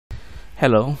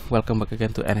Hello, welcome back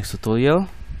again to NX tutorial.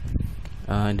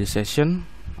 In this session,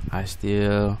 I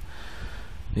still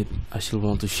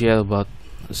want to share about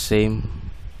the same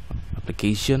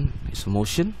application. It's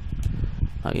motion.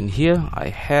 In here,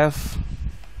 I have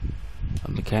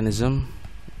a mechanism,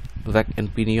 rack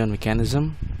and pinion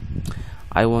mechanism.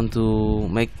 I want to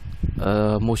make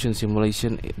a motion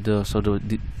simulation.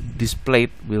 This plate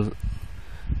will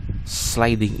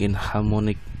sliding in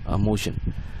harmonic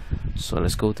motion. So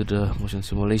let's go to the motion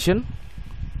simulation.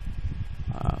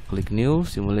 Click new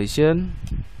simulation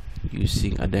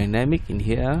using a dynamic in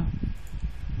here.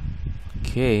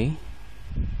 Okay,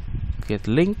 get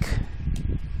link.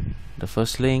 The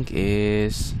first link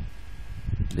is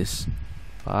this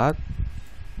part.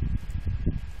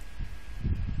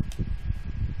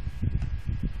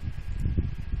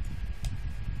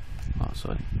 Oh,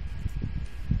 sorry.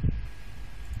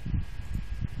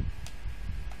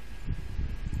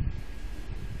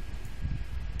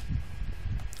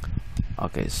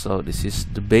 Okay, so this is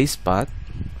the base part,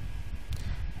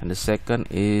 and the second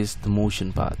is the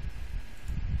motion part.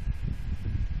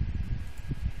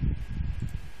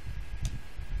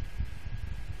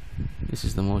 This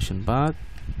is the motion part,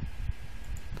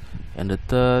 and the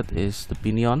third is the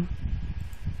pinion.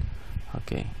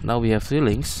 Okay, now we have three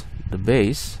links: the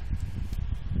base,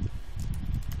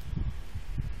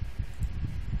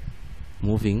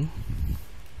 moving,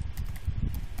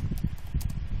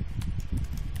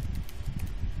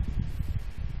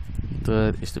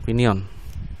 third is the pinion.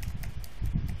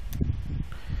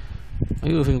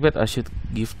 Moving bed, I should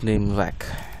give name rack.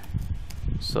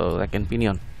 So rack and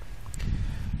pinion.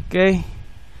 Okay,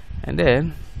 and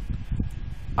then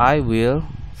I will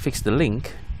fix the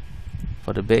link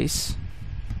for the base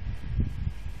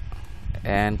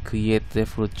and create the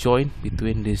float joint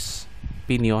between this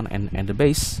pinion and the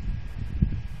base.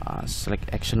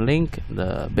 Select action link,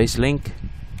 the base link,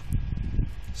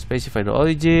 specify the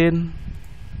origin,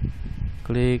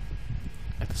 click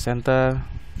at the center,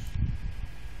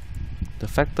 the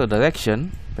vector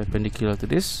direction perpendicular to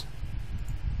this.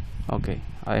 Okay,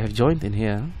 I have joined in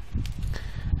here,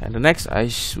 and the next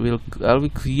I will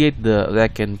create the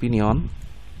rack and pinion.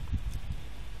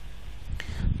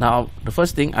 Now the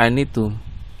first thing I need to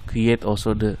create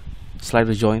also the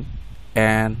slider joint,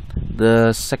 and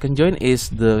the second joint is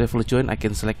the revolve joint. I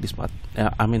can select this part.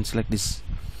 Select this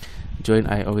joint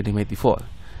I already made before.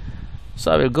 So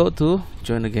I will go to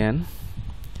join again,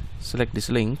 select this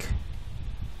link,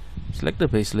 select the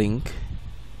base link,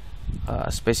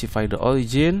 specify the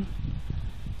origin.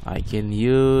 I can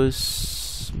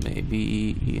use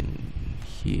maybe in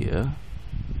here.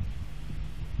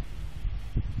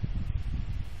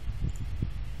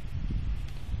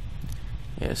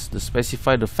 Yes, to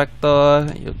specify the vector,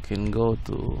 you can go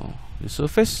to the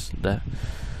surface.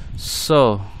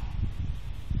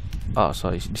 Oh,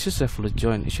 sorry, this is a float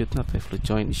joint. It should not be a float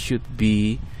joint. It should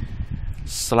be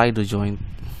slider joint.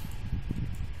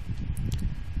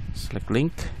 Select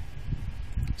link,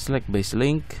 select base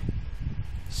link,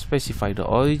 specify the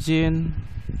origin.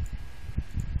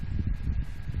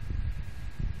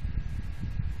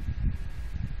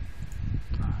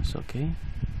 It's okay.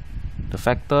 The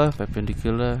vector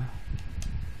perpendicular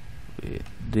with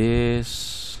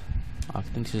this. I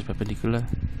think this is perpendicular.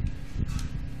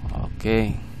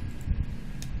 Okay.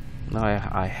 Now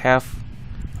I have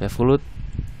the float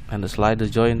and the slider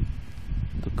joint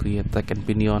to create rack and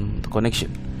pinion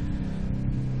connection.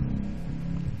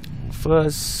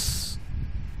 First,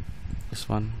 this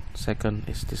one. Second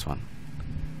is this one.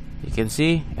 You can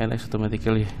see, and it's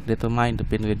automatically determine the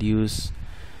pin radius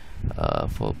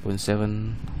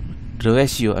 4.7. The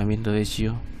ratio,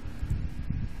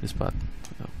 this part.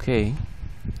 Okay.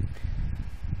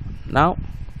 Now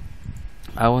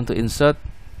I want to insert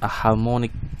a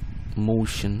harmonic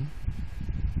motion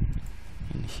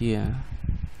in here.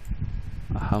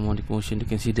 A harmonic motion, you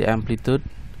can see the amplitude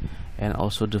and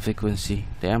also the frequency.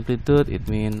 The amplitude, it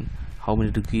means how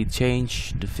many degree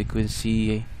change. The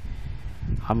frequency,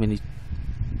 how many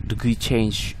degree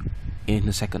change in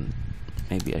a second.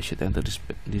 Maybe I should enter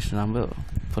this number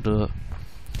for the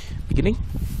beginning.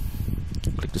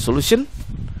 Click the solution,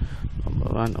 number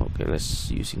 1. Okay, let's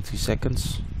using 3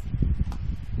 seconds.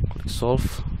 Click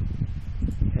solve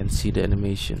and see the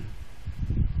animation.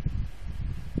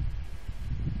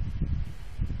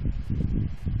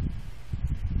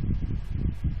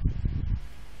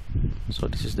 So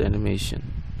this is the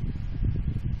animation.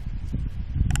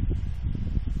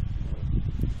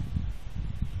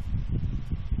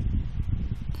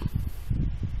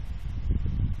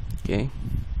 Okay.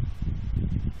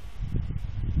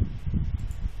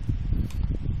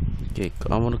 Okay,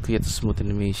 I want to create a smooth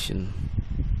animation.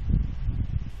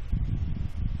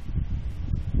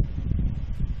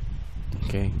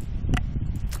 Okay,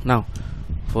 now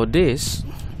for this,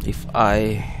 if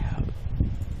I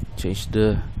change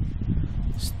the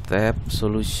step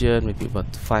solution maybe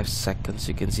about 5 seconds,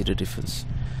 you can see the difference.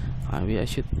 Maybe I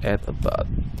should add about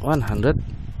 100.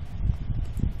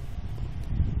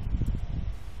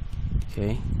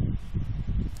 Okay,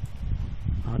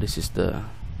 now this is the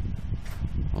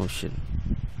motion.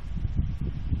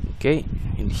 Okay,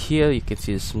 in here you can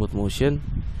see the smooth motion.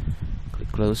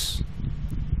 Click close.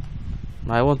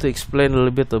 Now I want to explain a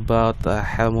little bit about the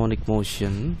harmonic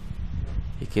motion.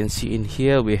 You can see in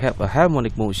here we have a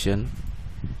harmonic motion.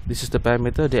 This is the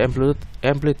parameter, the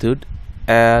amplitude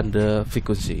and the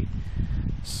frequency.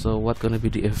 So what gonna be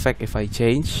the effect if I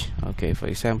change? Okay, for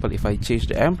example, if I change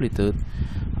the amplitude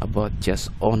about just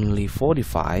only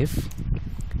 45,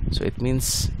 so it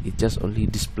means it just only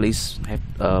displacement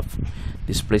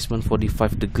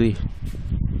 45 degree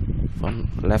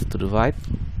from left to the right.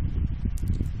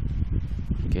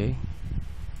 Okay,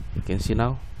 you can see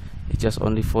now it's just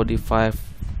only 45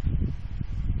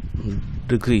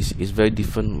 degrees. Is very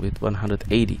different with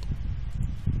 180.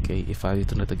 Okay, if I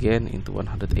return it again into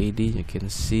 180, you can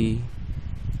see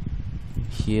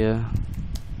here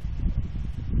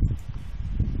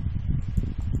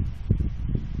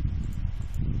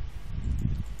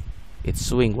it's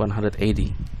swing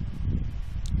 180.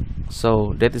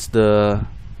 So that is the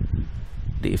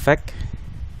effect,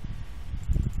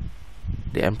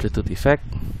 the amplitude effect.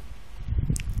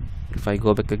 If I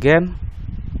go back again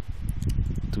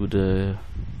to the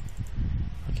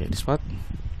this part,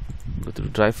 go to the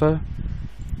driver.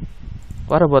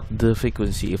 What about the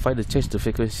frequency? If I change the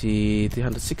frequency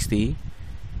 360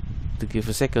 to give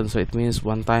a second, so it means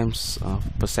 1 times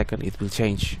per second it will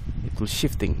change, it will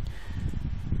shifting.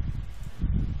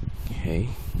 Okay,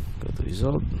 go to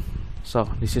result. So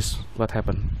this is what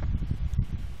happened.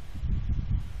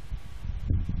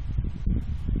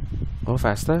 Or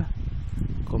faster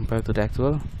compared to the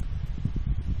actual.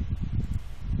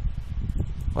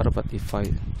 What about if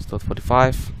I start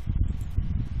 45?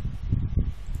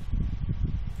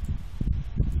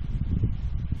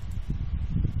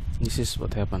 This is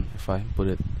what happened if I put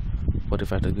it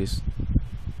 45 degrees.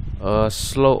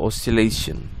 Slow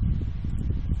oscillation.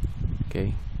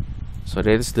 Okay, so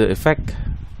that is the effect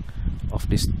of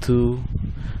these two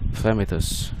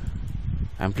parameters,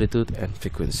 amplitude and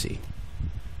frequency.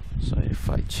 So if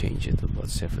I change it about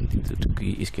 72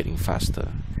 degrees, it's getting faster.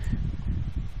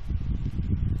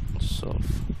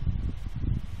 Solve.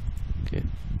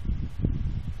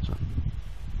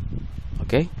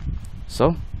 Okay.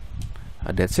 So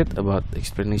that's it about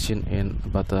explanation and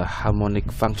about the harmonic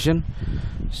function.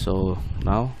 So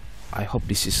now I hope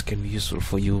this can be useful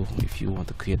for you if you want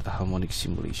to create a harmonic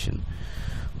simulation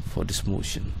for this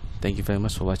motion. Thank you very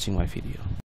much for watching my video.